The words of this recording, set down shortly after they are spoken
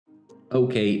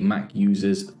Okay, Mac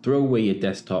users, throw away your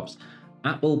desktops.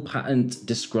 Apple patent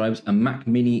describes a Mac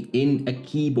Mini in a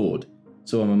keyboard.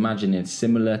 So I'm imagining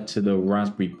similar to the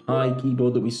Raspberry Pi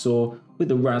keyboard that we saw, with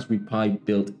the Raspberry Pi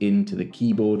built into the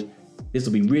keyboard. This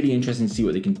will be really interesting to see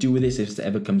what they can do with this if it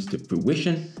ever comes to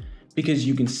fruition, because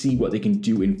you can see what they can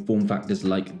do in form factors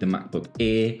like the MacBook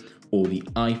Air or the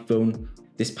iPhone.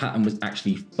 This patent was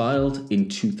actually filed in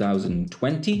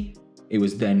 2020. It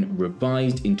was then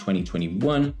revised in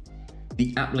 2021.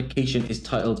 The application is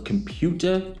titled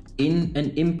Computer in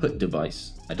an Input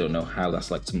Device. I don't know how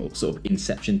that's like some sort of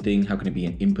Inception thing. How can it be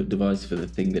an input device for the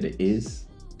thing that it is?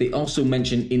 They also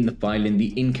mention in the filing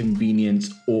the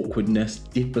inconvenience, awkwardness,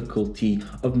 difficulty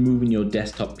of moving your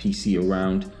desktop PC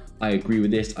around. I agree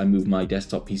with this. I move my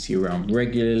desktop PC around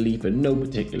regularly for no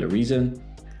particular reason.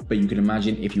 But you can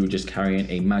imagine if you were just carrying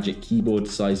a Magic Keyboard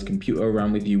sized computer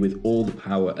around with you with all the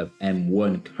power of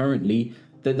M1 currently,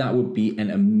 that would be an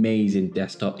amazing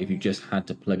desktop if you just had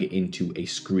to plug it into a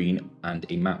screen and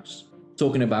a mouse.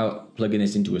 Talking about plugging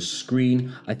this into a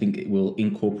screen, I think it will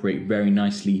incorporate very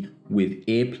nicely with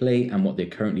AirPlay and what they're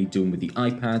currently doing with the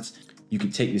iPads. You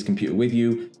could take this computer with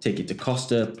you, take it to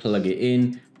Costa, plug it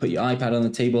in, put your iPad on the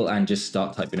table and just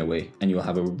start typing away, and you'll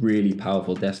have a really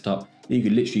powerful desktop that you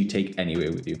could literally take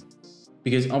anywhere with you.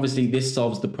 Because obviously this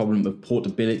solves the problem of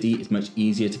portability. It's much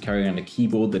easier to carry around a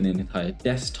keyboard than an entire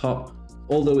desktop.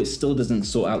 Although it still doesn't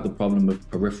sort out the problem of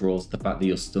peripherals, the fact that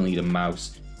you'll still need a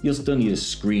mouse, you'll still need a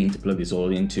screen to plug this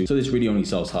all into. So this really only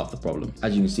solves half the problem.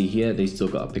 As you can see here, they've still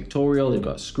got a pictorial, they've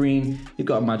got a screen, they've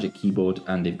got a Magic Keyboard,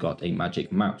 and they've got a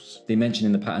Magic Mouse. They mentioned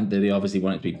in the patent that they obviously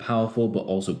want it to be powerful, but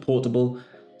also portable.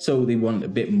 So they want a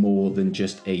bit more than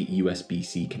just a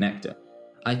USB-C connector.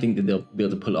 I think that they'll be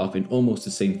able to pull it off in almost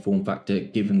the same form factor,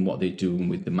 given what they're doing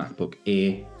with the MacBook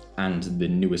Air and the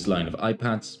newest line of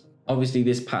iPads. Obviously,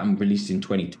 this patent released in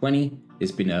 2020.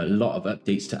 There's been a lot of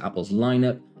updates to Apple's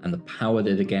lineup and the power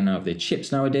that they're getting out of their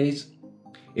chips nowadays.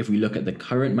 If we look at the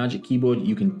current Magic Keyboard,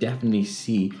 you can definitely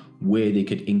see where they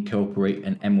could incorporate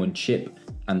an M1 chip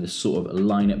and the sort of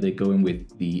lineup they're going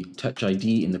with the Touch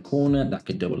ID in the corner that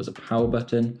could double as a power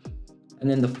button. And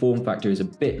then the form factor is a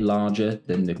bit larger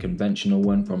than the conventional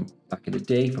one from back in the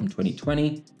day from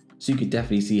 2020. So you could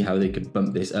definitely see how they could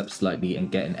bump this up slightly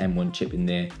and get an M1 chip in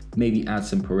there, maybe add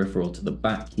some peripheral to the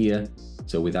back here.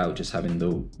 So without just having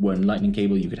the one lightning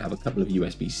cable, you could have a couple of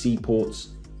USB-C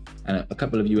ports, and a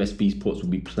couple of USB ports would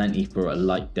be plenty for a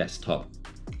light desktop.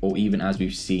 Or even as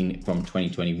we've seen from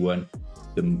 2021,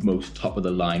 the most top of the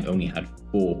line only had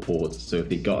 4 ports. So if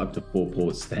they got up to 4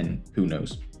 ports, then who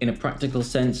knows? In a practical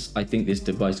sense, I think this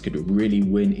device could really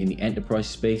win in the enterprise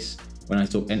space. When I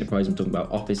talk enterprise, I'm talking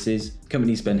about offices.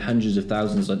 Companies spend hundreds of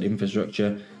thousands on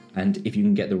infrastructure, and if you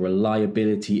can get the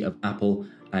reliability of Apple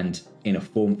and in a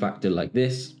form factor like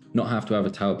this, not have to have a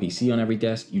tower PC on every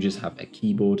desk, you just have a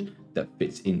keyboard that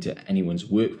fits into anyone's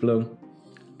workflow.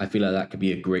 I feel like that could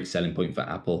be a great selling point for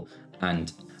Apple,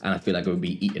 and I feel like it would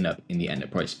be eaten up in the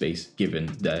enterprise space given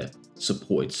the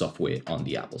supported software on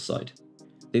the Apple side.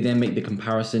 They then make the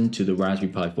comparison to the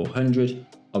Raspberry Pi 400.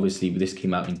 Obviously, this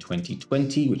came out in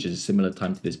 2020, which is a similar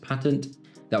time to this patent.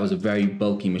 That was a very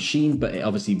bulky machine, but it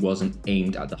obviously wasn't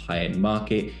aimed at the high-end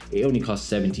market. It only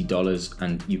cost $70,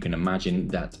 and you can imagine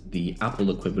that the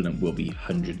Apple equivalent will be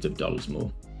hundreds of dollars more.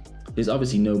 There's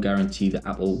obviously no guarantee that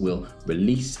Apple will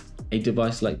release a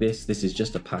device like this. This is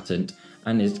just a patent,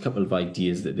 and there's a couple of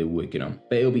ideas that they're working on.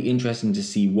 But it'll be interesting to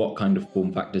see what kind of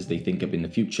form factors they think of in the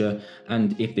future,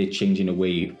 and if they're changing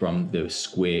away from the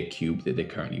square cube that they're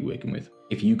currently working with.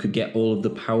 If you could get all of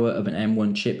the power of an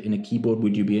M1 chip in a keyboard,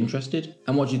 would you be interested?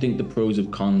 And what do you think the pros and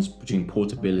cons between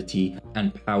portability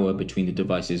and power between the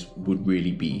devices would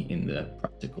really be in the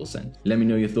practical sense? Let me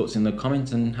know your thoughts in the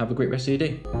comments and have a great rest of your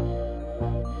day.